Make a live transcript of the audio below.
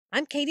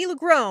I'm Katie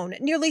LaGrone.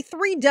 Nearly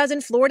 3 dozen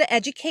Florida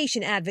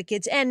education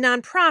advocates and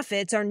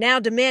nonprofits are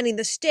now demanding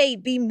the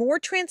state be more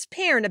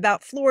transparent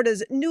about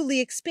Florida's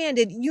newly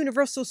expanded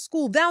Universal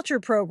School Voucher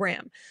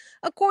program.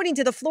 According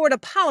to the Florida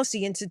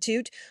Policy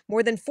Institute,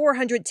 more than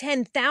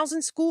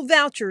 410,000 school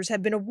vouchers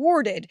have been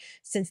awarded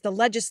since the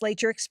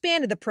legislature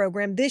expanded the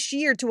program this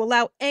year to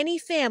allow any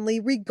family,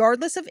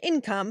 regardless of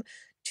income,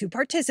 to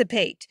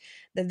participate.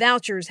 The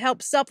vouchers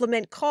help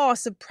supplement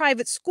costs of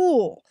private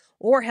school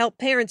or help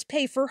parents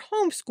pay for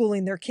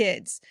homeschooling their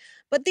kids.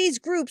 But these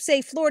groups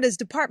say Florida's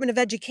Department of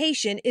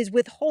Education is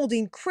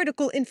withholding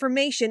critical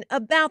information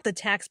about the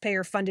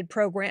taxpayer funded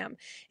program,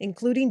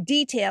 including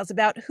details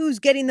about who's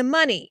getting the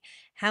money,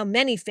 how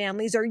many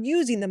families are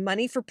using the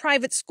money for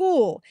private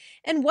school,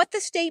 and what the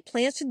state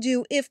plans to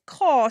do if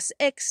costs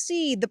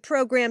exceed the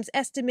program's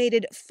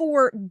estimated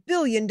 $4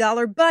 billion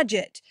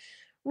budget.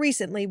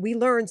 Recently, we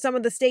learned some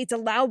of the state's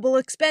allowable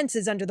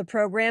expenses under the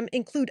program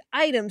include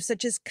items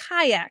such as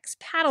kayaks,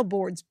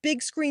 paddleboards,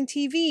 big screen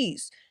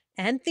TVs,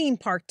 and theme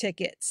park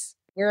tickets.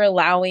 We're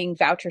allowing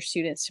voucher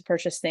students to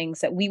purchase things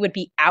that we would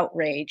be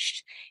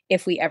outraged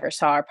if we ever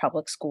saw our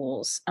public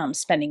schools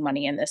spending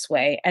money in this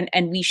way. And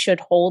we should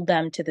hold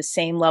them to the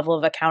same level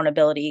of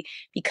accountability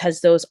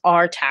because those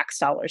are tax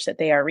dollars that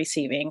they are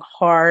receiving,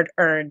 hard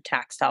earned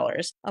tax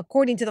dollars.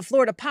 According to the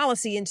Florida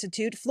Policy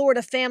Institute,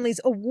 Florida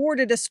families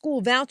awarded a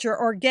school voucher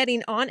are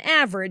getting, on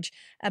average,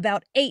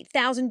 about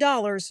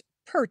 $8,000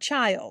 per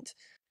child.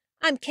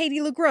 I'm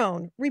Katie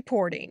LaGrone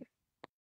reporting.